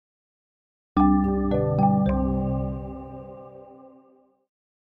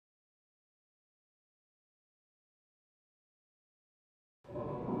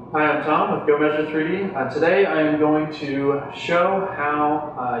Hi, I'm Tom with GoMeasure3D. Today I am going to show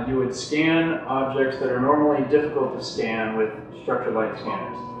how you would scan objects that are normally difficult to scan with structured light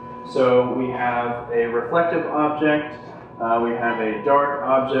scanners. So we have a reflective object, we have a dark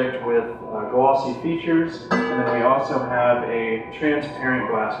object with glossy features, and then we also have a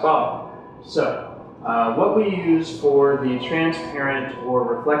transparent glass bottle. So what we use for the transparent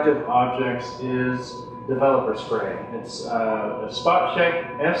or reflective objects is developer spray. It's a Spot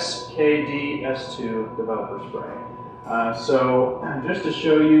Check SKD S2 developer spray. So just to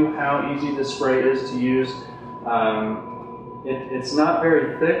show you how easy this spray is to use, it's not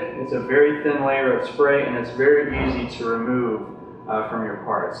very thick. It's a very thin layer of spray, and it's very easy to remove from your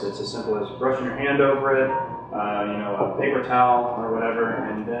parts. It's as simple as brushing your hand over it, a paper towel or whatever,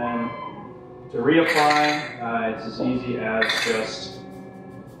 and then to reapply, it's as easy as just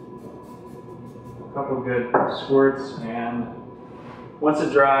a couple good squirts, and once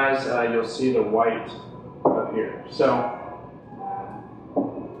it dries, you'll see the white up here. So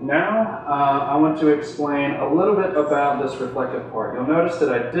now I want to explain a little bit about this reflective part. You'll notice that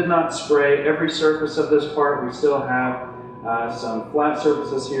I did not spray every surface of this part. We still have some flat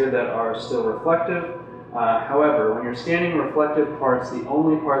surfaces here that are still reflective. However, when you're scanning reflective parts, the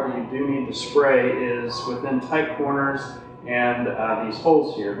only part that you do need to spray is within tight corners and these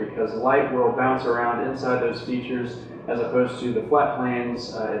holes here, because light will bounce around inside those features as opposed to the flat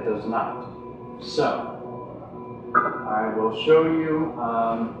planes, it does not. So I will show you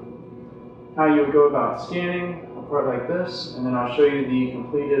how you would go about scanning a part like this, and then I'll show you the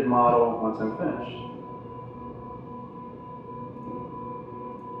completed model once I'm finished.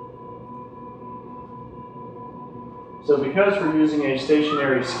 So because we're using a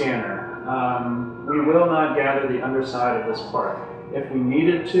stationary scanner, we will not gather the underside of this part. If we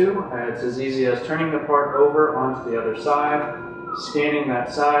needed to, it's as easy as turning the part over onto the other side, scanning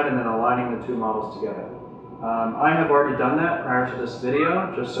that side, and then aligning the two models together. I have already done that prior to this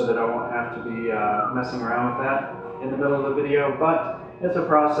video, just so that I won't have to be messing around with that in the middle of the video, but it's a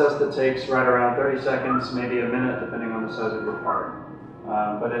process that takes right around 30 seconds, maybe a minute, depending on the size of your part.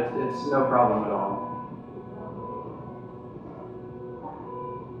 But it's no problem at all.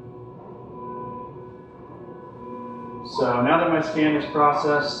 So now that my scan is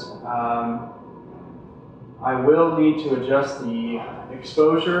processed, I will need to adjust the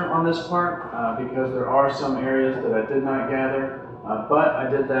exposure on this part because there are some areas that I did not gather, but I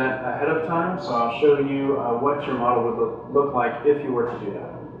did that ahead of time, so I'll show you what your model would look like if you were to do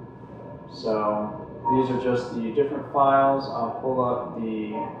that. So these are just the different files. I'll pull up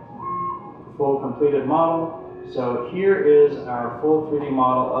the full completed model. So here is our full 3D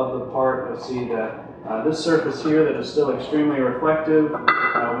model of the part. You'll see that this surface here that is still extremely reflective,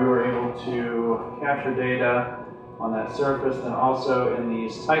 we were able to capture data on that surface, and also in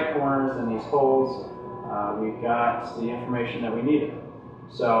these tight corners and these holes, we got the information that we needed.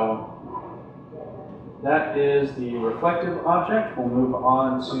 So that is the reflective object. We'll move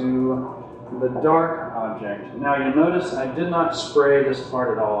on to the dark object. Now you'll notice I did not spray this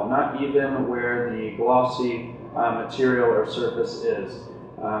part at all, not even where the glossy material or surface is.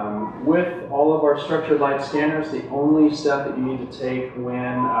 With all of our structured light scanners, the only step that you need to take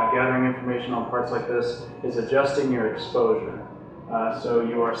when gathering information on parts like this is adjusting your exposure. So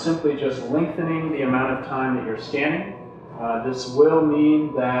you are simply just lengthening the amount of time that you're scanning. This will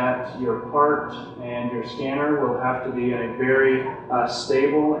mean that your part and your scanner will have to be in a very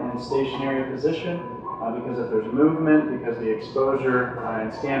stable and stationary position because if there's movement, because the exposure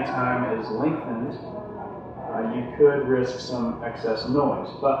and scan time is lengthened, you could risk some excess noise.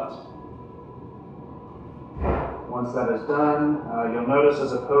 But once that is done, you'll notice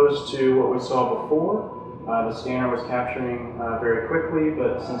as opposed to what we saw before, the scanner was capturing very quickly,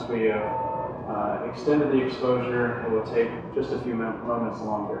 but since we extended the exposure, it will take just a few moments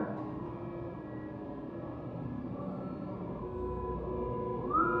longer.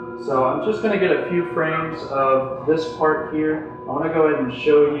 So I'm just going to get a few frames of this part here. I want to go ahead and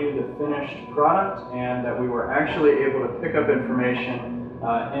show you the finished product and that we were actually able to pick up information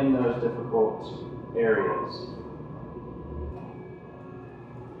in those difficult areas.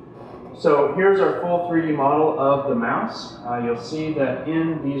 So here's our full 3D model of the mouse. You'll see that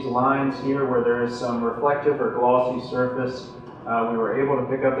in these lines here where there is some reflective or glossy surface, we were able to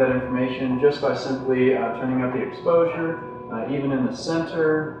pick up that information just by simply turning up the exposure. Even in the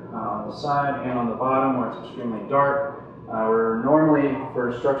center, on the side, and on the bottom where it's extremely dark. Where normally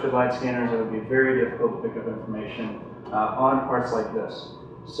for structured light scanners it would be very difficult to pick up information on parts like this.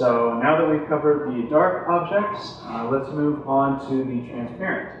 So now that we've covered the dark objects, let's move on to the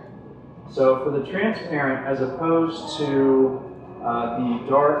transparent. So for the transparent, as opposed to the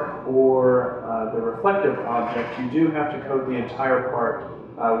dark or the reflective object, you do have to coat the entire part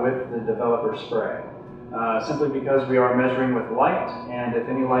with the developer spray. Simply because we are measuring with light, and if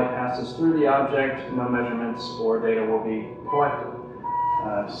any light passes through the object, no measurements or data will be collected.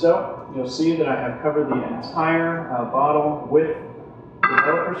 So you'll see that I have covered the entire bottle with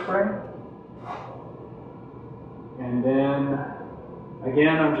developer spray. And then,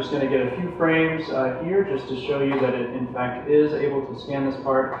 again, I'm just going to get a few frames here just to show you that it, in fact, is able to scan this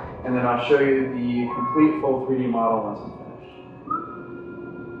part. And then I'll show you the complete full 3D model once I'm finished.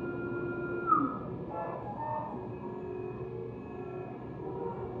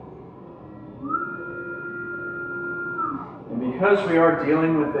 Because we are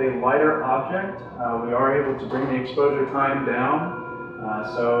dealing with a lighter object, we are able to bring the exposure time down.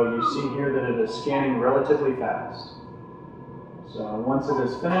 So you see here that it is scanning relatively fast. So once it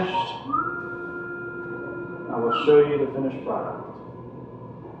is finished, I will show you the finished product.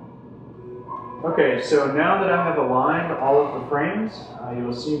 Okay, so now that I have aligned all of the frames, you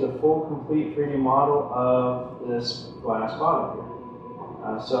will see the full complete 3D model of this glass bottle here.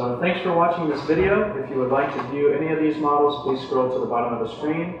 So thanks for watching this video. If you would like to view any of these models, please scroll to the bottom of the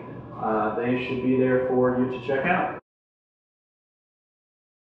screen. They should be there for you to check out.